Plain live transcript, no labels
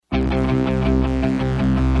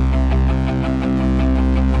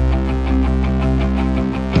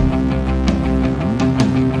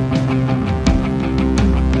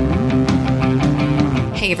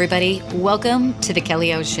everybody. Welcome to The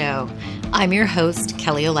Kelly O Show. I'm your host,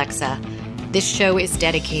 Kelly Alexa. This show is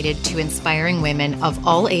dedicated to inspiring women of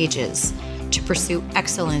all ages to pursue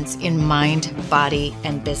excellence in mind, body,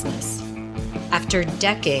 and business. After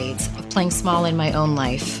decades of playing small in my own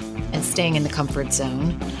life and staying in the comfort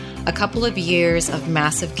zone, a couple of years of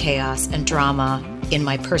massive chaos and drama in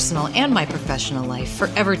my personal and my professional life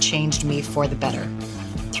forever changed me for the better.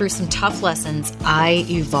 Through some tough lessons, I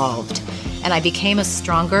evolved, and I became a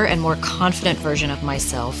stronger and more confident version of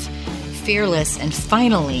myself, fearless and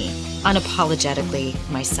finally, unapologetically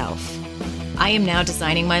myself. I am now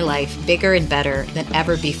designing my life bigger and better than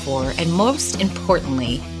ever before, and most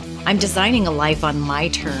importantly, I'm designing a life on my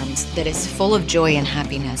terms that is full of joy and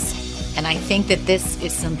happiness. And I think that this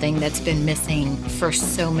is something that's been missing for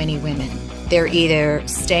so many women. They're either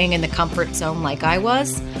staying in the comfort zone like I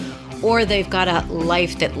was, or they've got a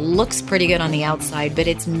life that looks pretty good on the outside, but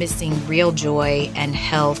it's missing real joy and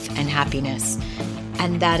health and happiness.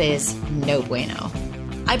 And that is no bueno.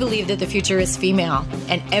 I believe that the future is female,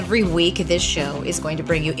 and every week this show is going to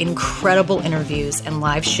bring you incredible interviews and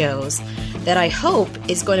live shows that I hope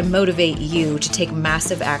is going to motivate you to take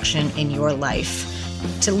massive action in your life,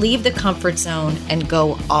 to leave the comfort zone and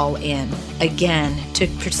go all in, again, to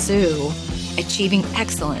pursue achieving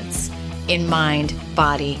excellence in mind,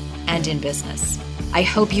 body, and in business. I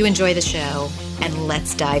hope you enjoy the show, and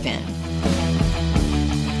let's dive in.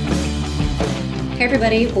 Hey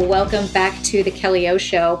everybody, welcome back to the Kelly O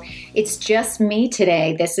Show. It's just me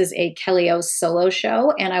today. This is a Kelly O solo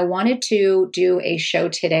show, and I wanted to do a show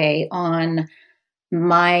today on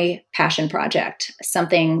my passion project,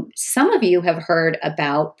 something some of you have heard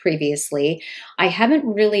about previously. I haven't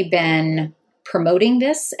really been promoting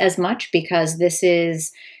this as much because this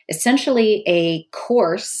is essentially a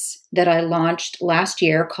course that I launched last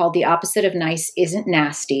year called The Opposite of Nice Isn't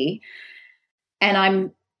Nasty.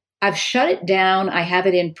 And I've shut it down. I have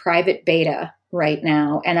it in private beta right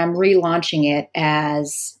now, and I'm relaunching it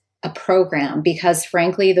as a program because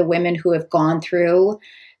frankly, the women who have gone through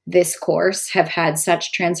this course have had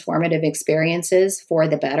such transformative experiences for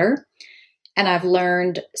the better. And I've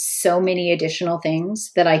learned so many additional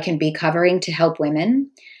things that I can be covering to help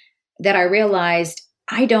women that I realized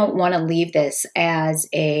I don't want to leave this as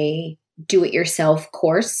a do-it-yourself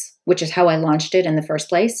course, which is how I launched it in the first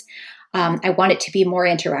place. I want it to be more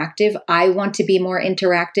interactive. I want to be more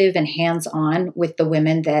interactive and hands-on with the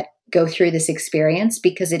women that go through this experience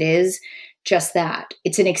because it is just that.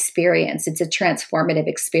 It's an experience. It's a transformative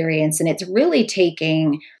experience. And it's really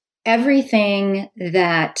taking everything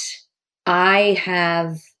that I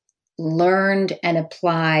have learned and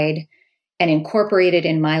applied and incorporated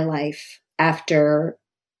in my life after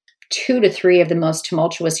 2 to 3 of the most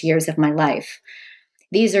tumultuous years of my life.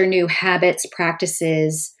 These are new habits,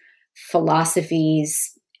 practices,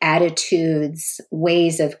 philosophies, attitudes,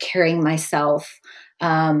 ways of carrying myself,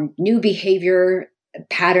 new behavior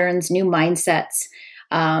patterns, new mindsets,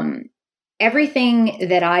 everything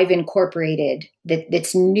that I've incorporated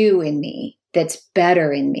that's new in me, that's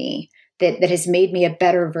better in me, that has made me a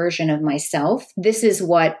better version of myself. This is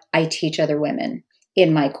what I teach other women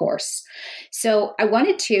in my course. So I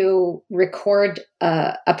wanted to record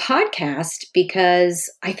a podcast because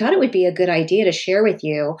I thought it would be a good idea to share with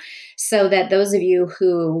you so that those of you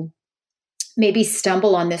who maybe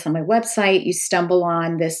stumble on this on my website, you stumble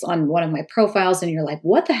on this on one of my profiles and you're like,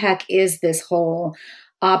 what the heck is this whole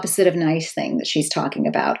opposite of nice thing that she's talking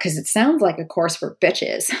about? Because it sounds like a course for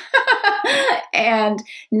bitches. And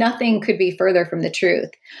nothing could be further from the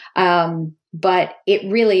truth. But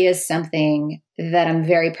it really is something that I'm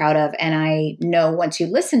very proud of. And I know once you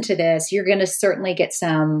listen to this, you're going to certainly get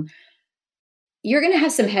you're going to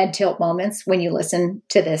have some head tilt moments when you listen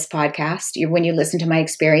to this podcast, when you listen to my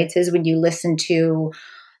experiences, when you listen to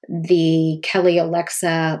the Kelly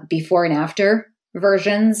Alexa before and after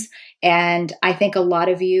versions. And I think a lot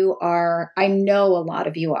of you are, I know a lot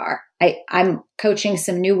of you are. I'm coaching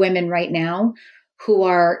some new women right now who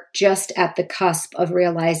are just at the cusp of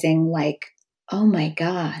realizing like, oh my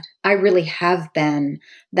God, I really have been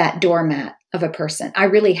that doormat of a person. I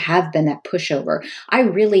really have been that pushover. I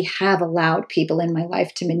really have allowed people in my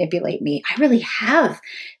life to manipulate me. I really have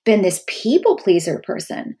been this people pleaser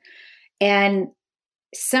person. And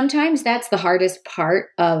sometimes that's the hardest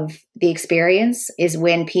part of the experience is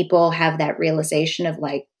when people have that realization of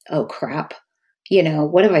like, oh crap,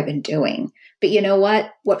 what have I been doing? But you know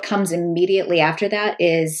what? What comes immediately after that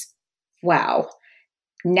is, wow,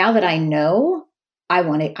 now that I know, I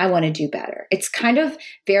want to do better. It's kind of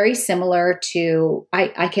very similar to,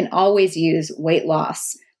 I can always use weight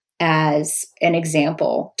loss as an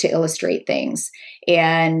example to illustrate things.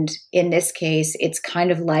 And in this case, it's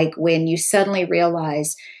kind of like when you suddenly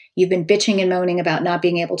realize you've been bitching and moaning about not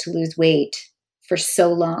being able to lose weight for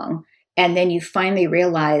so long. And then you finally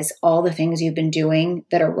realize all the things you've been doing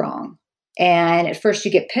that are wrong. And at first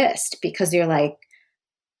you get pissed because you're like,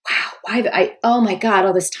 wow, oh my God,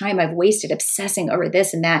 all this time I've wasted obsessing over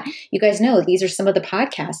this and that. You guys know these are some of the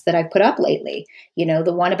podcasts that I've put up lately,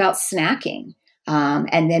 the one about snacking.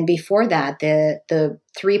 And then before that, the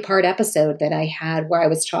 3-part episode that I had where I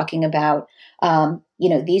was talking about,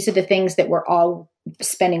 these are the things that we're all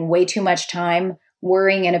spending way too much time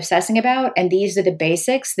worrying and obsessing about. And these are the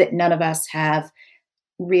basics that none of us have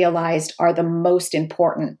realized are the most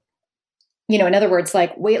important. In other words,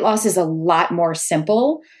 like weight loss is a lot more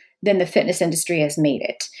simple than the fitness industry has made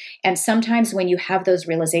it. And sometimes when you have those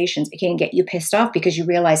realizations, it can get you pissed off because you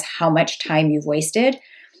realize how much time you've wasted.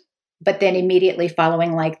 But then immediately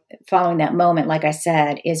following that moment, like I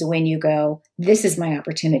said, is when you go, this is my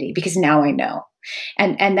opportunity because now I know.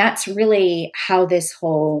 And that's really how this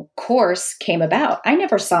whole course came about. I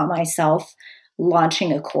never saw myself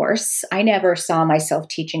launching a course. I never saw myself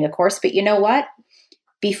teaching a course. But you know what?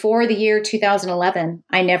 Before the year 2011,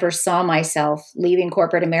 I never saw myself leaving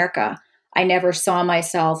corporate America. I never saw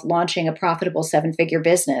myself launching a profitable 7-figure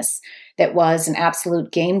business that was an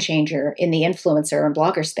absolute game changer in the influencer and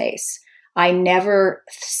blogger space. I never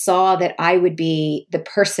saw that I would be the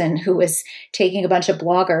person who was taking a bunch of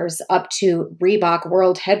bloggers up to Reebok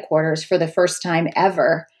World Headquarters for the first time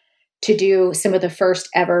ever to do some of the first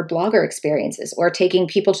ever blogger experiences, or taking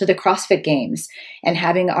people to the CrossFit Games and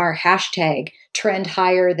having our hashtag trend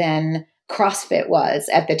higher than CrossFit was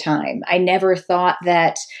at the time. I never thought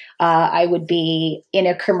that I would be in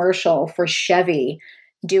a commercial for Chevy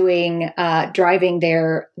driving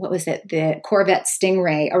the Corvette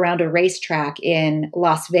Stingray around a racetrack in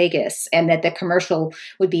Las Vegas, and that the commercial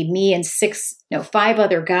would be me and 5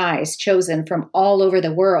 other guys chosen from all over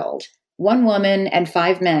the world, 1 woman and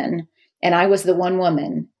 5 men. And I was the 1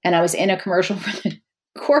 woman, and I was in a commercial for the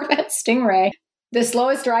Corvette Stingray. The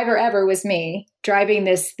slowest driver ever was me driving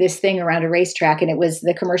this thing around a racetrack. And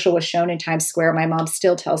the commercial was shown in Times Square. My mom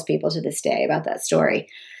still tells people to this day about that story.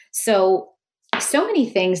 So many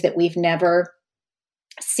things that we've never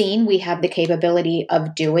seen, we have the capability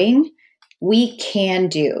of doing. We can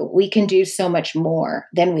do so much more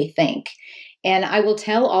than we think. And I will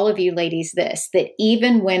tell all of you ladies that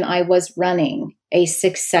even when I was running a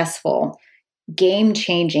successful,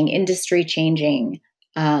 game-changing, industry-changing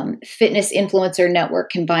fitness influencer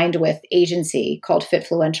network combined with agency called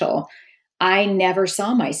Fitfluential, I never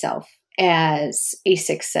saw myself as a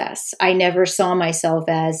success. I never saw myself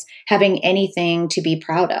as having anything to be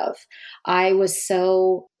proud of. I was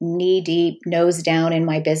so knee-deep, nose down in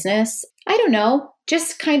my business. I don't know,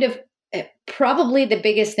 just kind of probably the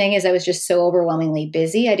biggest thing is I was just so overwhelmingly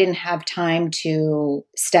busy. I didn't have time to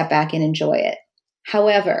step back and enjoy it.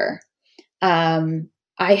 However,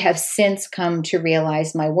 I have since come to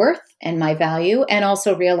realize my worth and my value, and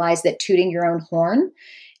also realize that tooting your own horn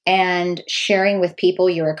and sharing with people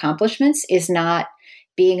your accomplishments is not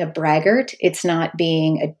being a braggart. It's not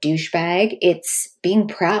being a douchebag. It's being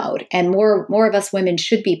proud. And more of us women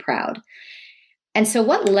should be proud. And so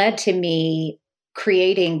what led to me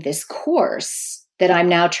creating this course that I'm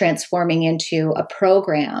now transforming into a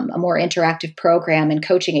program, a more interactive program and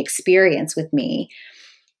coaching experience with me,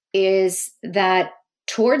 is that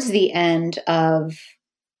towards the end of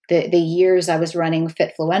the years I was running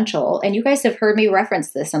Fitfluential, and you guys have heard me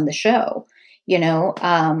reference this on the show,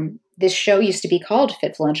 this show used to be called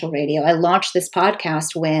Fitfluential Radio. I launched this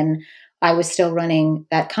podcast when I was still running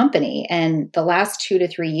that company. And the last 2 to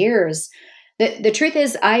 3 years, the truth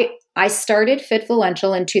is I started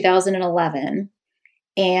Fitfluential in 2011,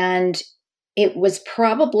 and it was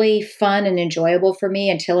probably fun and enjoyable for me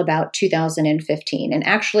until about 2015. And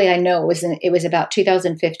actually, I know it was about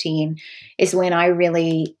 2015 is when I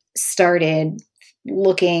really started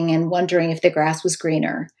looking and wondering if the grass was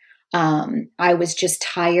greener. I was just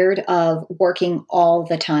tired of working all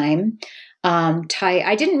the time.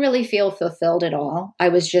 I didn't really feel fulfilled at all. I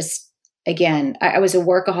was just, again, I was a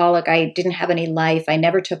workaholic. I didn't have any life. I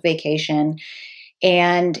never took vacation.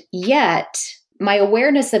 And yet my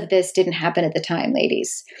awareness of this didn't happen at the time,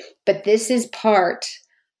 ladies. But this is part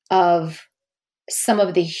of some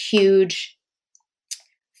of the huge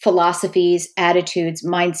philosophies, attitudes,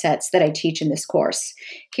 mindsets that I teach in this course.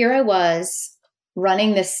 Here I was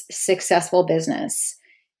running this successful business,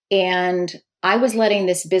 and I was letting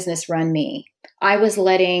this business run me. I was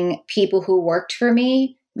letting people who worked for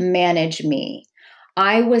me manage me.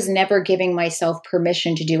 I was never giving myself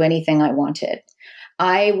permission to do anything I wanted.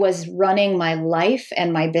 I was running my life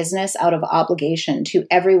and my business out of obligation to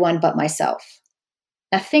everyone but myself.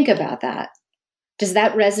 Now think about that. Does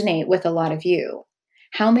that resonate with a lot of you?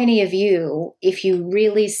 How many of you, if you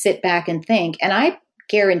really sit back and think, and I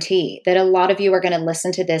guarantee that a lot of you are going to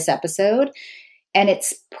listen to this episode, and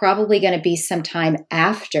it's probably going to be some time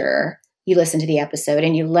after you listen to the episode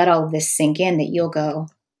and you let all of this sink in, that you'll go,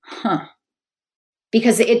 huh.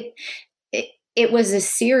 Because it was a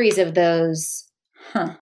series of those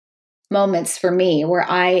moments for me where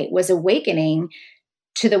I was awakening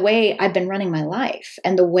to the way I've been running my life,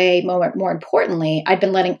 and the way, more importantly, I'd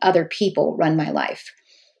been letting other people run my life.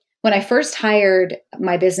 When I first hired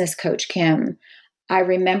my business coach, Kim, I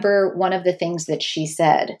remember one of the things that she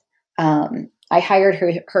said. I hired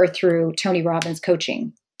her through Tony Robbins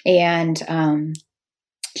coaching, and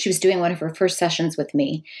she was doing one of her first sessions with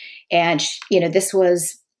me. And, this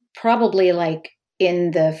was probably like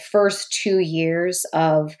in the first 2 years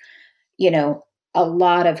of, a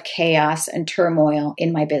lot of chaos and turmoil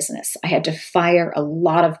in my business. I had to fire a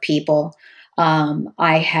lot of people.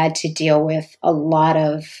 I had to deal with a lot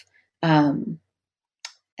of, I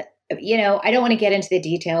don't want to get into the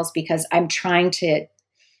details, because I'm trying to,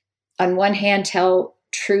 on one hand, tell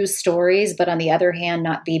true stories, but on the other hand,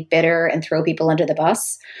 not be bitter and throw people under the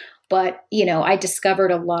bus. But, I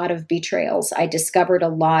discovered a lot of betrayals. I discovered a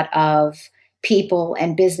lot of people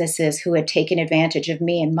and businesses who had taken advantage of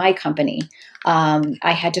me and my company.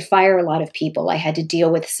 I had to fire a lot of people. I had to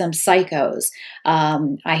deal with some psychos.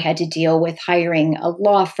 I had to deal with hiring a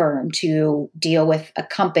law firm to deal with a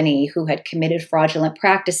company who had committed fraudulent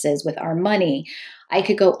practices with our money. I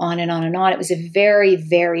could go on and on and on. It was a very,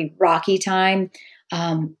 very rocky time.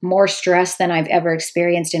 More stress than I've ever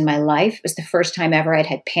experienced in my life. It was the first time ever I'd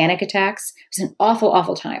had panic attacks. It was an awful,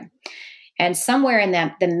 awful time. And somewhere in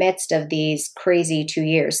the midst of these crazy 2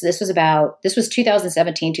 years, this was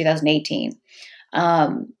 2017, 2018.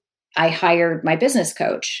 I hired my business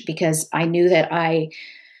coach because I knew that I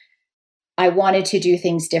wanted to do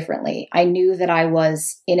things differently. I knew that I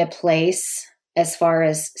was in a place, as far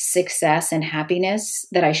as success and happiness,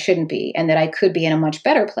 that I shouldn't be, and that I could be in a much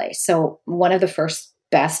better place. So one of the first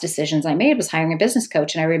best decisions I made was hiring a business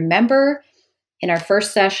coach. And I remember in our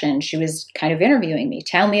first session, she was kind of interviewing me.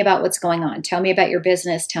 Tell me about what's going on. Tell me about your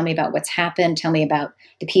business. Tell me about what's happened. Tell me about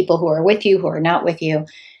the people who are with you, who are not with you.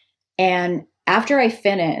 And after I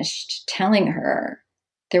finished telling her,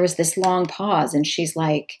 there was this long pause, and she's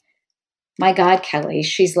like, my God, Kelly,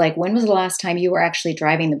 she's like, when was the last time you were actually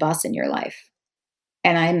driving the bus in your life?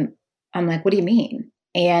 And I'm like, what do you mean?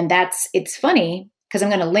 And it's funny, because I'm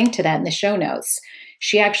going to link to that in the show notes.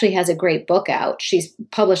 She actually has a great book out. She's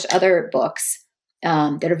published other books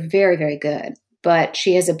that are very, very good. But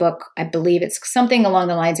she has a book, I believe it's something along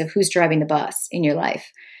the lines of Who's Driving the Bus in Your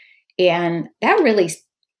Life. And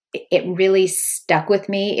it really stuck with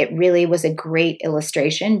me. It really was a great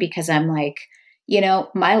illustration, because I'm like,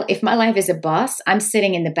 if my life is a bus, I'm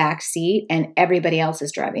sitting in the back seat and everybody else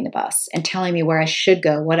is driving the bus and telling me where I should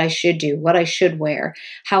go, what I should do, what I should wear,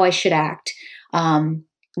 how I should act,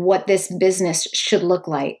 what this business should look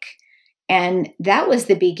like. And that was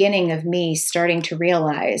the beginning of me starting to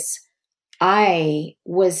realize I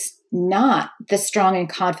was not the strong and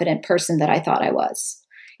confident person that I thought I was.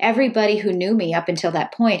 Everybody who knew me up until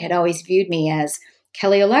that point had always viewed me as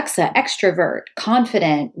Kelly Alexa, extrovert,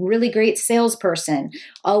 confident, really great salesperson,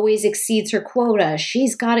 always exceeds her quota.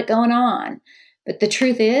 She's got it going on. But the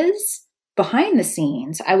truth is, behind the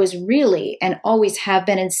scenes, I was really, and always have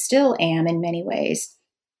been and still am in many ways,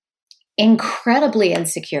 incredibly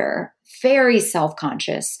insecure, very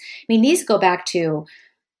self-conscious. I mean, these go back to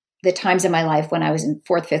the times in my life when I was in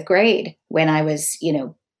 4th, 5th grade, when I was,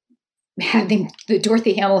 having the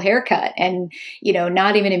Dorothy Hamill haircut and,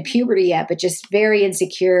 not even in puberty yet, but just very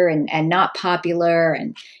insecure and not popular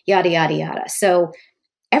and yada, yada, yada. So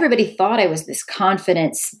everybody thought I was this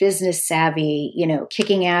confident, business savvy,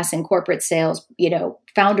 kicking ass in corporate sales,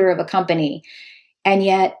 founder of a company. And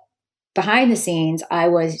yet behind the scenes, I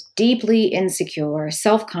was deeply insecure,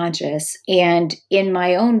 self-conscious, and in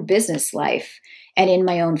my own business life and in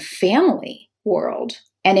my own family world,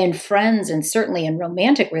 and in friends, and certainly in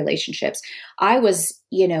romantic relationships, I was,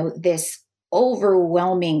 this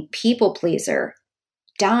overwhelming people pleaser,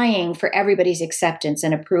 dying for everybody's acceptance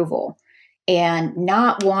and approval, and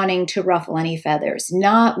not wanting to ruffle any feathers,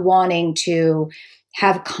 not wanting to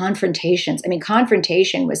have confrontations. I mean,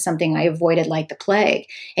 confrontation was something I avoided like the plague.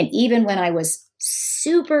 And even when I was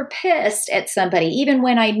super pissed at somebody, even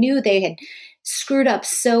when I knew they had screwed up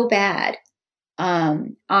so bad,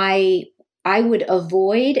 I would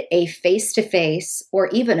avoid a face-to-face or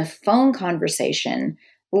even a phone conversation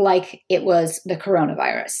like it was the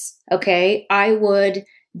coronavirus. Okay. I would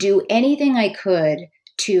do anything I could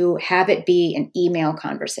to have it be an email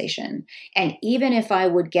conversation. And even if I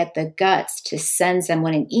would get the guts to send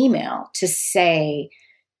someone an email to say,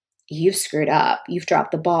 you've screwed up, you've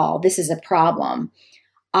dropped the ball, this is a problem,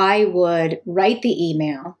 I would write the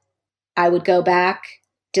email. I would go back,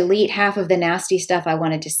 delete half of the nasty stuff I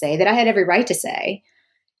wanted to say that I had every right to say.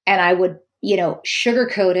 And I would,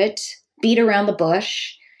 sugarcoat it, beat around the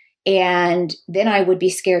bush. And then I would be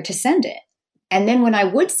scared to send it. And then when I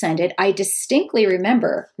would send it, I distinctly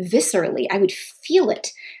remember viscerally, I would feel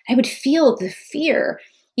it. I would feel the fear.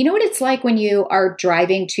 You know what it's like when you are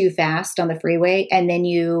driving too fast on the freeway and then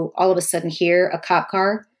you all of a sudden hear a cop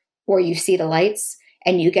car or you see the lights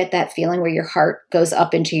and you get that feeling where your heart goes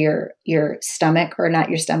up into your stomach, or not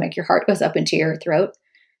your stomach, your heart goes up into your throat.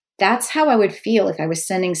 That's how I would feel if I was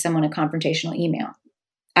sending someone a confrontational email.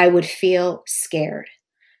 I would feel scared.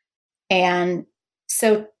 And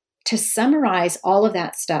so to summarize all of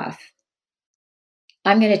that stuff,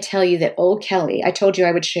 I'm going to tell you that old Kelly, I told you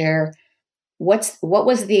I would share what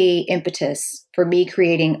was the impetus for me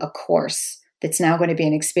creating a course that's now going to be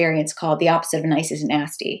an experience called The Opposite of Nice is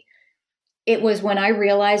Nasty. It was when I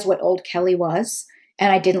realized what old Kelly was,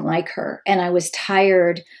 and I didn't like her, and I was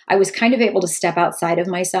tired. I was kind of able to step outside of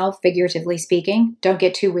myself, figuratively speaking. Don't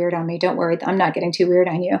get too weird on me. Don't worry. I'm not getting too weird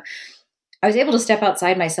on you. I was able to step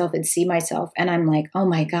outside myself and see myself. And I'm like, oh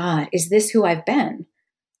my God, is this who I've been?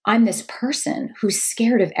 I'm this person who's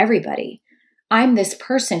scared of everybody. I'm this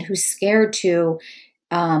person who's scared to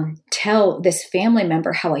tell this family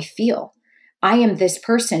member how I feel. I am this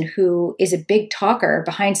person who is a big talker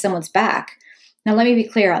behind someone's back. Now, let me be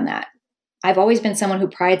clear on that. I've always been someone who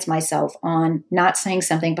prides myself on not saying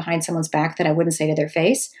something behind someone's back that I wouldn't say to their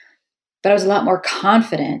face. But I was a lot more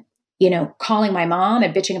confident, calling my mom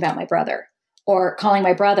and bitching about my brother, or calling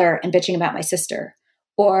my brother and bitching about my sister,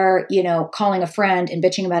 or, calling a friend and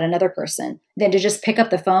bitching about another person, than to just pick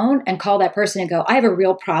up the phone and call that person and go, I have a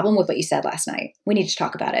real problem with what you said last night. We need to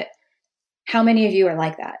talk about it. How many of you are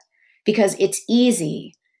like that? Because it's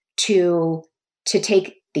easy to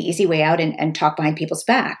take the easy way out and talk behind people's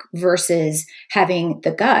back versus having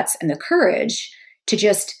the guts and the courage to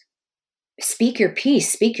just speak your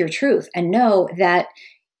piece, speak your truth, and know that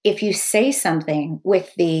if you say something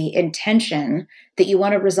with the intention that you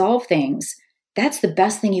want to resolve things, that's the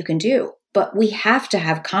best thing you can do. But we have to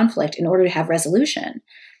have conflict in order to have resolution.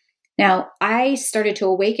 Now, I started to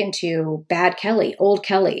awaken to bad Kelly, old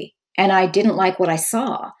Kelly, and I didn't like what I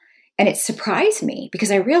saw. And it surprised me because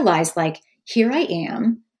I realized, here I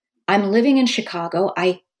am. I'm living in Chicago.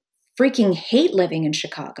 I freaking hate living in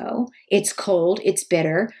Chicago. It's cold. It's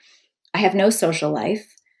bitter. I have no social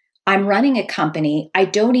life. I'm running a company. I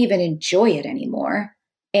don't even enjoy it anymore.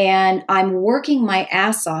 And I'm working my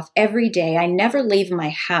ass off every day. I never leave my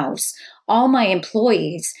house. All my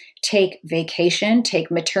employees take vacation, take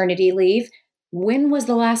maternity leave. When was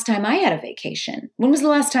the last time I had a vacation? When was the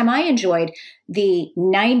last time I enjoyed the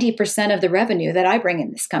 90% of the revenue that I bring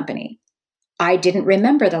in this company? I didn't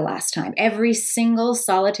remember the last time. Every single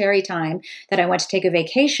solitary time that I went to take a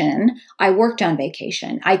vacation, I worked on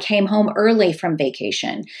vacation. I came home early from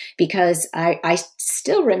vacation because I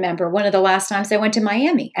still remember one of the last times I went to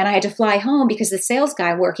Miami and I had to fly home because the sales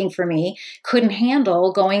guy working for me couldn't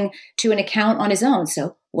handle going to an account on his own.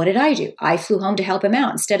 So what did I do? I flew home to help him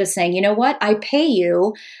out instead of saying, you know what? I pay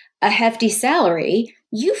you a hefty salary.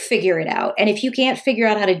 You figure it out. And if you can't figure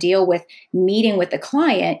out how to deal with meeting with the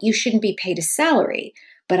client, you shouldn't be paid a salary.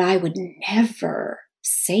 But I would never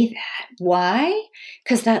say that. Why?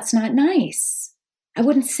 Because that's not nice. I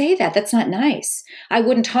wouldn't say that. That's not nice. I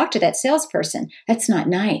wouldn't talk to that salesperson. That's not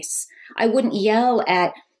nice. I wouldn't yell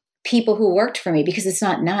at people who worked for me because it's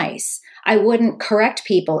not nice. I wouldn't correct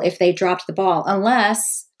people if they dropped the ball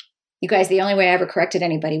unless... You guys, the only way I ever corrected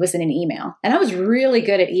anybody was in an email. And I was really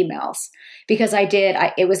good at emails because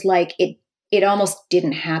it was like it almost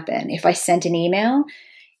didn't happen. If I sent an email,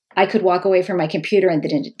 I could walk away from my computer and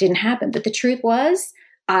it didn't happen. But the truth was,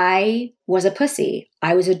 I was a pussy.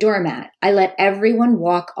 I was a doormat. I let everyone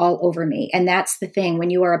walk all over me. And that's the thing. When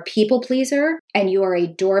you are a people pleaser and you are a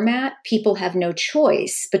doormat, people have no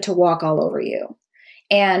choice but to walk all over you.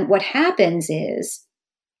 And what happens is,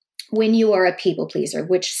 when you are a people pleaser,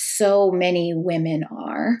 which so many women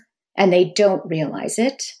are, and they don't realize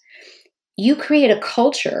it, you create a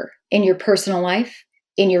culture in your personal life,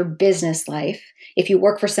 in your business life, if you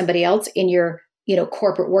work for somebody else, in your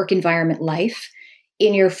corporate work environment life,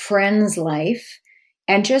 in your friend's life,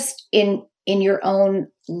 and just in your own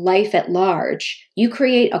life at large. You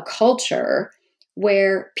create a culture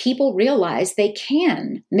where people realize they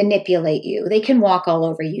can manipulate you. They can walk all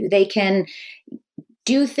over you. They can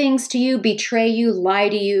do things to you, betray you, lie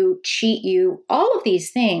to you, cheat you, all of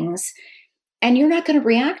these things. And you're not going to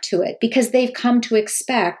react to it because they've come to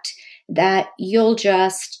expect that you'll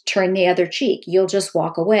just turn the other cheek. You'll just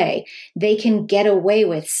walk away. They can get away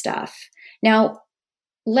with stuff. Now,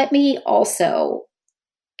 let me also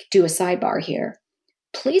do a sidebar here.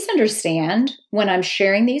 Please understand when I'm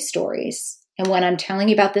sharing these stories and when I'm telling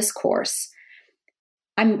you about this course,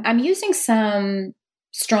 I'm using some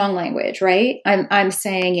strong language, right? I'm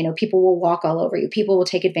saying, people will walk all over you. People will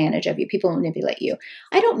take advantage of you. People will manipulate you.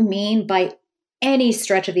 I don't mean by any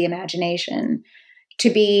stretch of the imagination to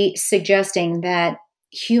be suggesting that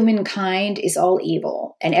humankind is all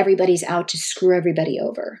evil and everybody's out to screw everybody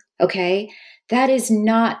over. Okay? That is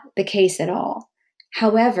not the case at all.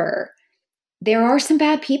 However, there are some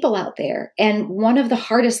bad people out there. And one of the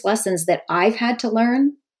hardest lessons that I've had to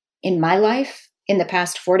learn in my life in the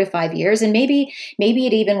past 4 to 5 years, and maybe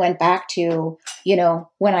it even went back to,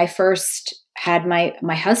 when I first had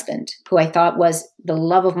my husband, who I thought was the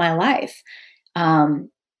love of my life,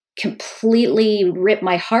 completely ripped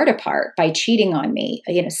my heart apart by cheating on me,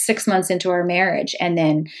 6 months into our marriage, and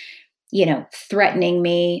then, threatening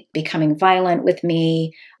me, becoming violent with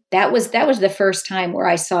me. That was the first time where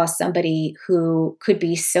I saw somebody who could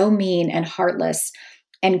be so mean and heartless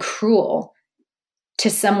and cruel to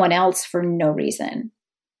someone else for no reason,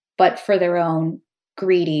 but for their own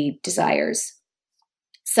greedy desires.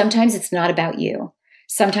 Sometimes it's not about you.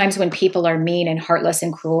 Sometimes when people are mean and heartless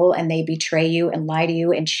and cruel and they betray you and lie to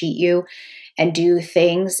you and cheat you and do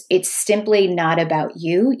things, it's simply not about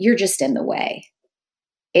you. You're just in the way.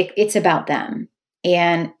 It's about them.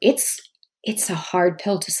 And it's a hard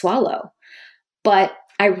pill to swallow. But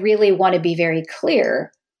I really want to be very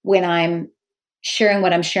clear when I'm sharing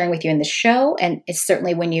what I'm sharing with you in the show. And it's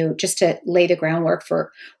certainly when just to lay the groundwork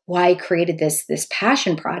for why I created this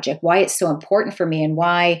passion project, why it's so important for me, and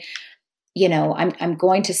why, I'm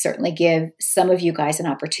going to certainly give some of you guys an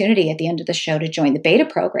opportunity at the end of the show to join the beta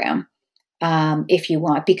program, if you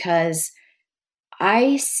want, because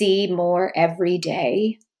I see more every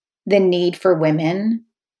day the need for women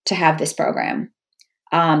to have this program,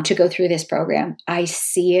 to go through this program. I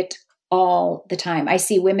see it all the time. I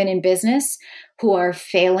see women in business who are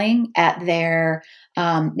failing at their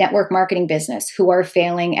network marketing business, who are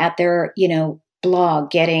failing at their, blog,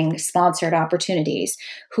 getting sponsored opportunities,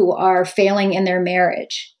 who are failing in their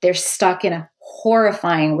marriage. They're stuck in a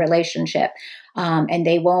horrifying relationship, and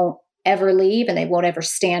they won't ever leave, and they won't ever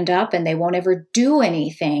stand up, and they won't ever do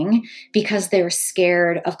anything because they're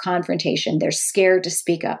scared of confrontation. They're scared to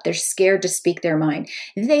speak up. They're scared to speak their mind.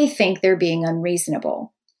 They think they're being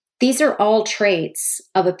unreasonable. These are all traits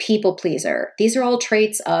of a people pleaser. These are all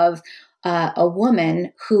traits of a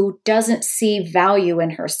woman who doesn't see value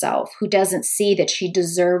in herself, who doesn't see that she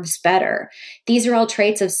deserves better. These are all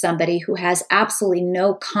traits of somebody who has absolutely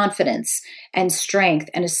no confidence and strength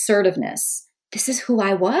and assertiveness. This is who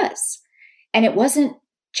I was. And it wasn't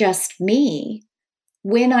just me.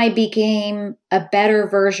 When I became a better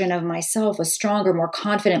version of myself, a stronger, more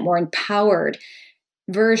confident, more empowered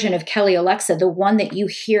version of Kelly Alexa, the one that you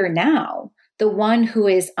hear now, the one who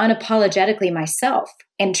is unapologetically myself.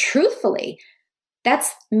 And truthfully,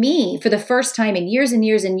 that's me for the first time in years and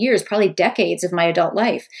years and years, probably decades of my adult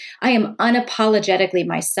life. I am unapologetically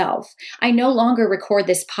myself. I no longer record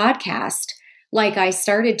this podcast like I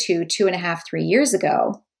started to 2.5, 3 years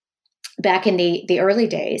ago, back in the early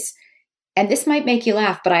days. And this might make you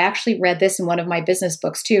laugh, but I actually read this in one of my business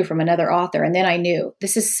books too, from another author. And then I knew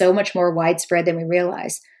this is so much more widespread than we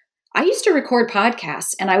realize. I used to record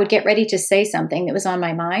podcasts, and I would get ready to say something that was on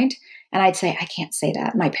my mind, and I'd say, I can't say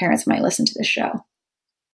that. My parents might listen to this show.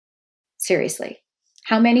 Seriously.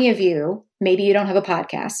 How many of you, maybe you don't have a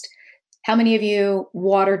podcast, how many of you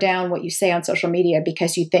water down what you say on social media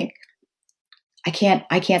because you think, I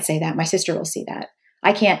can't say that. My sister will see that.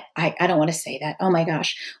 I don't want to say that. Oh my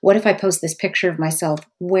gosh. What if I post this picture of myself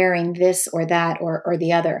wearing this or that or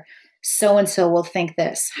the other? So-and-so will think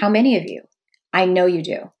this. How many of you? I know you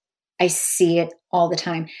do. I see it all the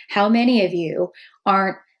time. How many of you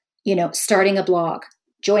aren't, starting a blog,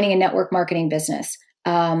 joining a network marketing business,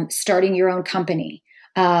 starting your own company,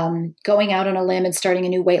 going out on a limb and starting a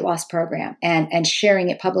new weight loss program and sharing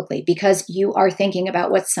it publicly because you are thinking about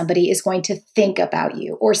what somebody is going to think about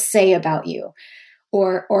you or say about you,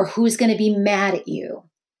 or who's going to be mad at you?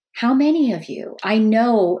 How many of you? I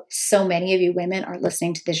know so many of you women are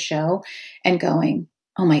listening to this show and going,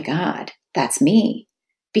 oh my God, that's me.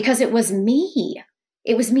 Because it was me.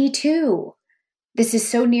 It was me too. This is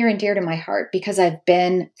so near and dear to my heart because I've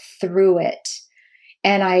been through it.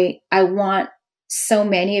 And I want so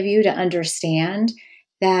many of you to understand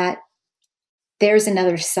that there's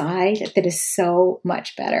another side that is so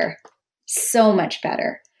much better, so much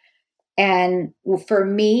better. And for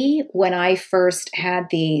me, when I first had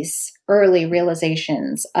these early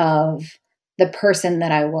realizations of the person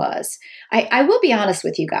that I was, I will be honest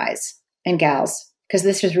with you guys and gals, because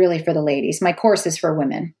this is really for the ladies. My course is for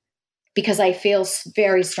women, because I feel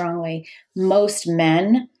very strongly most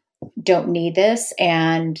men don't need this.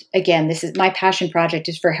 And again, this is my passion project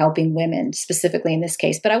is for helping women specifically in this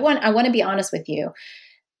case. But I want to be honest with you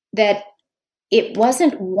that it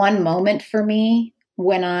wasn't one moment for me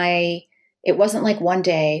it wasn't like one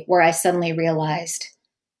day where I suddenly realized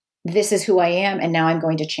this is who I am and now I'm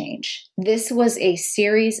going to change. This was a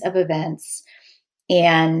series of events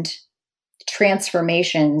and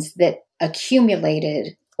transformations that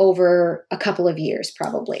accumulated over a couple of years,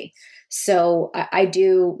 probably. So I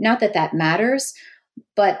do, not that that matters,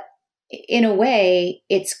 but in a way,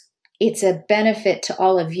 it's a benefit to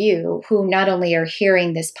all of you who not only are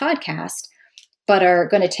hearing this podcast, but are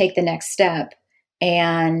going to take the next step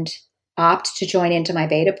and opt to join into my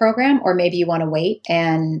beta program, or maybe you want to wait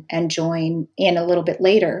and join in a little bit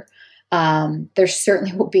later. There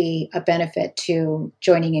certainly will be a benefit to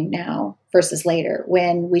joining in now versus later.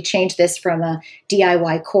 When we change this from a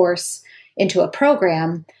DIY course into a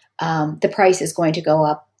program, the price is going to go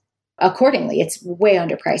up accordingly. It's way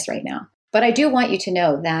underpriced right now. But I do want you to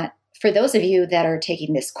know that for those of you that are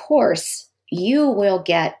taking this course, you will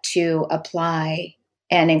get to apply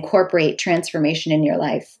and incorporate transformation in your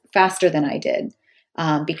life faster than I did.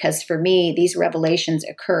 Because for me, these revelations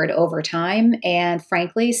occurred over time. And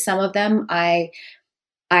frankly, some of them I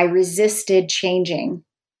resisted changing.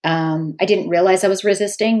 I didn't realize I was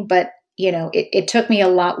resisting, but it took me a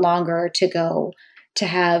lot longer to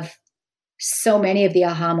have so many of the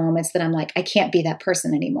aha moments that I'm like, I can't be that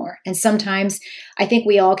person anymore. And sometimes I think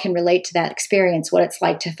we all can relate to that experience, what it's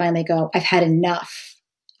like to finally go, I've had enough.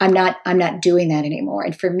 I'm not doing that anymore.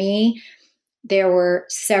 And for me, there were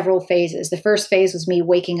several phases. The first phase was me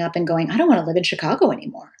waking up and going, I don't want to live in Chicago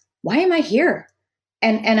anymore. Why am I here?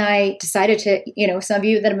 And I decided to, some of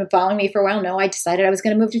you that have been following me for a while know I decided I was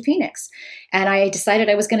going to move to Phoenix. And I decided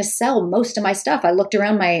I was going to sell most of my stuff. I looked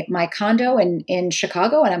around my condo in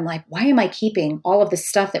Chicago and I'm like, why am I keeping all of the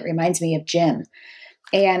stuff that reminds me of Jim?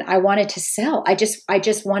 And I wanted to sell. I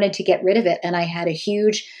just wanted to get rid of it. And I had a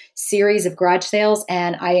huge series of garage sales.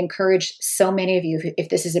 And I encourage so many of you, if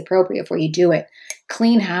this is appropriate for you, do it.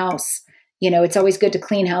 Clean house. It's always good to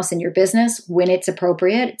clean house in your business when it's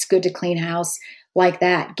appropriate. It's good to clean house like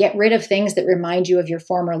that. Get rid of things that remind you of your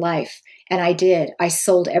former life. And I did. I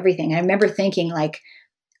sold everything. I remember thinking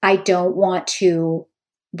I don't want to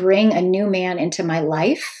bring a new man into my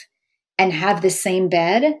life and have the same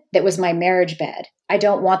bed that was my marriage bed. I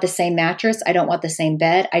don't want the same mattress. I don't want the same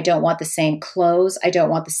bed. I don't want the same clothes. I don't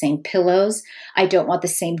want the same pillows. I don't want the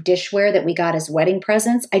same dishware that we got as wedding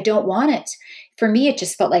presents. I don't want it. For me, it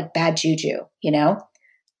just felt like bad juju,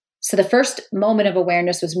 So the first moment of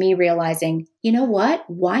awareness was me realizing, you know what?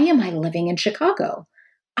 Why am I living in Chicago?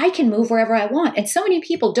 I can move wherever I want. And so many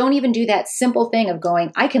people don't even do that simple thing of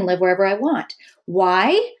going, I can live wherever I want.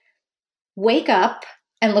 Why? Wake up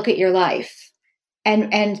and look at your life.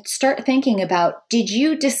 And start thinking about, did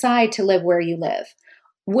you decide to live where you live?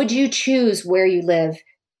 Would you choose where you live?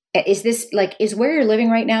 Is where you're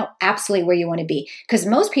living right now absolutely where you want to be? Because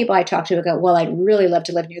most people I talk to go, well, I'd really love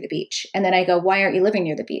to live near the beach. And then I go, why aren't you living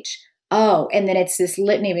near the beach? Oh, and then it's this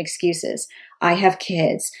litany of excuses. I have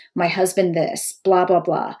kids, my husband this, blah, blah,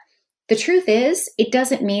 blah. The truth is, it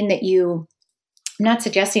doesn't mean that I'm not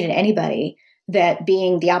suggesting to anybody that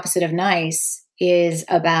being the opposite of nice is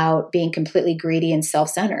about being completely greedy and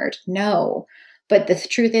self-centered. No. But the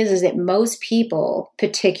truth is that most people,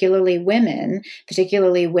 particularly women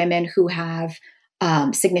who have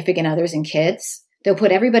significant others and kids, they'll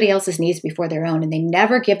put everybody else's needs before their own, and they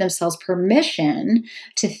never give themselves permission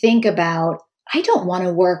to think about, I don't want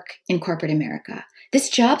to work in corporate America. This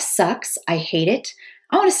job sucks. I hate it.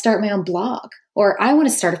 I want to start my own blog, or I want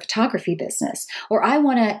to start a photography business, or I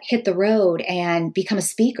want to hit the road and become a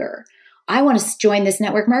speaker. I want to join this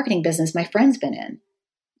network marketing business my friend's been in.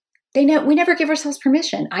 We never give ourselves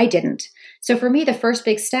permission. I didn't. So for me, the first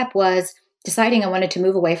big step was deciding I wanted to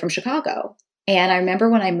move away from Chicago. And I remember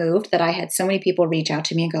when I moved that I had so many people reach out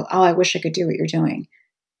to me and go, oh, I wish I could do what you're doing.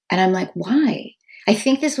 And I'm like, why? I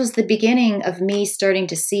think this was the beginning of me starting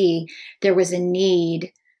to see there was a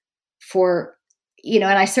need for, and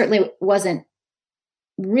I certainly wasn't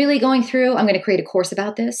really going through, I'm going to create a course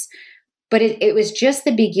about this. But it was just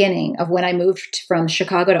the beginning of when I moved from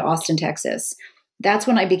Chicago to Austin, Texas. that's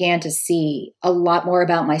when I began to see a lot more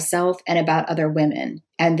about myself and about other women,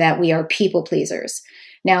 and that we are people pleasers.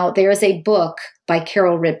 Now, there is a book by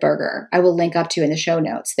Carol Rittberger I will link up to in the show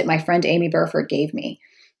notes that my friend Amy Burford gave me.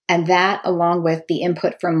 And that, along with the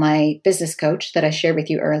input from my business coach that I shared with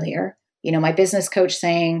you earlier, my business coach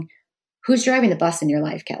saying, who's driving the bus in your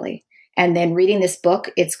life, Kelly? And then reading this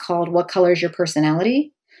book, it's called What Color is Your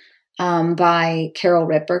Personality? By Carol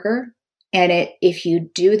Rittberger. And if you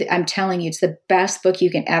do, I'm telling you, it's the best book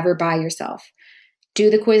you can ever buy yourself. Do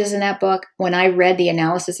the quizzes in that book. When I read the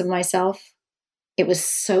analysis of myself, it was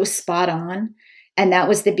so spot on. And that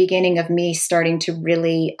was the beginning of me starting to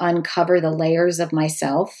really uncover the layers of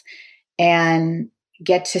myself and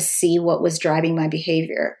get to see what was driving my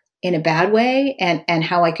behavior in a bad way, and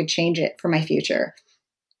how I could change it for my future.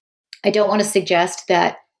 I don't want to suggest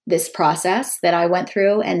that this process that I went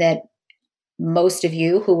through, and that most of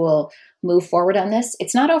you who will move forward on this,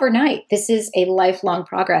 it's not overnight. This is a lifelong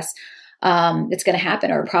progress. It's going to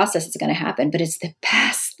happen, or a process that's going to happen, but it's the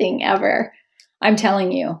best thing ever. I'm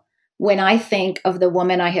telling you, when I think of the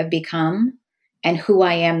woman I have become and who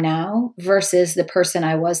I am now versus the person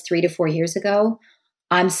I was 3 to 4 years ago,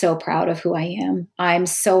 I'm so proud of who I am. I'm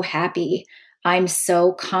so happy. I'm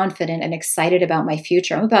so confident and excited about my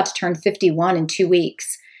future. I'm about to turn 51 in 2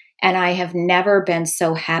 weeks. And I have never been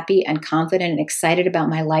so happy and confident and excited about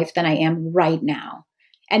my life than I am right now.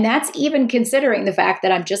 And that's even considering the fact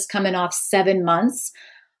that I'm just coming off 7 months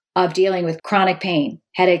of dealing with chronic pain,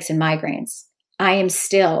 headaches, and migraines. I am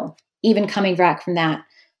still, even coming back from that,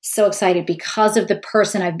 so excited because of the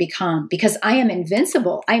person I've become, because I am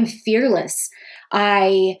invincible. I'm fearless.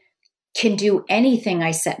 I can do anything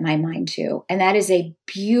I set my mind to. And that is a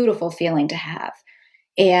beautiful feeling to have.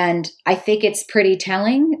 And I think it's pretty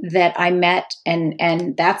telling that I met,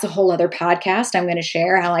 and that's a whole other podcast. I'm going to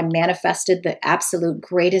share how I manifested the absolute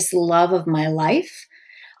greatest love of my life.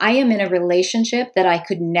 I am in a relationship that I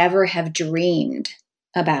could never have dreamed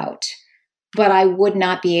about, but I would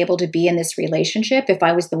not be able to be in this relationship if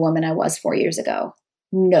I was the woman I was 4 years ago.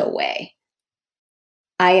 No way.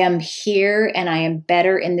 I am here and I am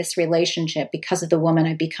better in this relationship because of the woman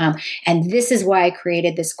I've become. And this is why I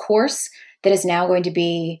created this course that is now going to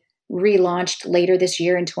be relaunched later this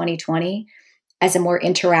year in 2020 as a more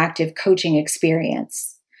interactive coaching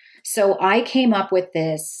experience. So I came up with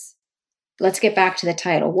this. Let's get back to the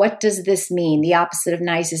title. What does this mean? The opposite of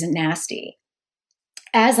nice isn't nasty.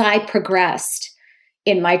 As I progressed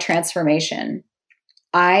in my transformation,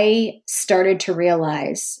 I started to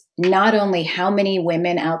realize not only how many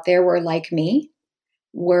women out there were like me,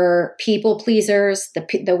 were people pleasers,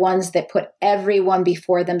 the ones that put everyone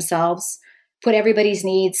before themselves, put everybody's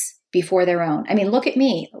needs before their own. I mean, look at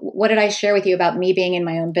me. What did I share with you about me being in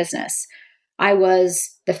my own business? I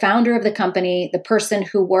was the founder of the company, the person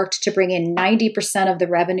who worked to bring in 90% of the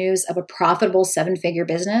revenues of a profitable 7-figure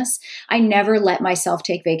business. I never let myself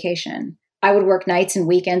take vacation. I would work nights and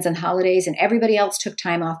weekends and holidays, and everybody else took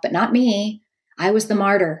time off, but not me. I was the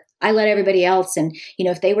martyr. I let everybody else. And,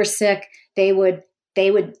 if they were sick, they would,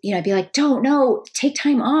 I'd be like, no, take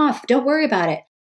time off. Don't worry about it.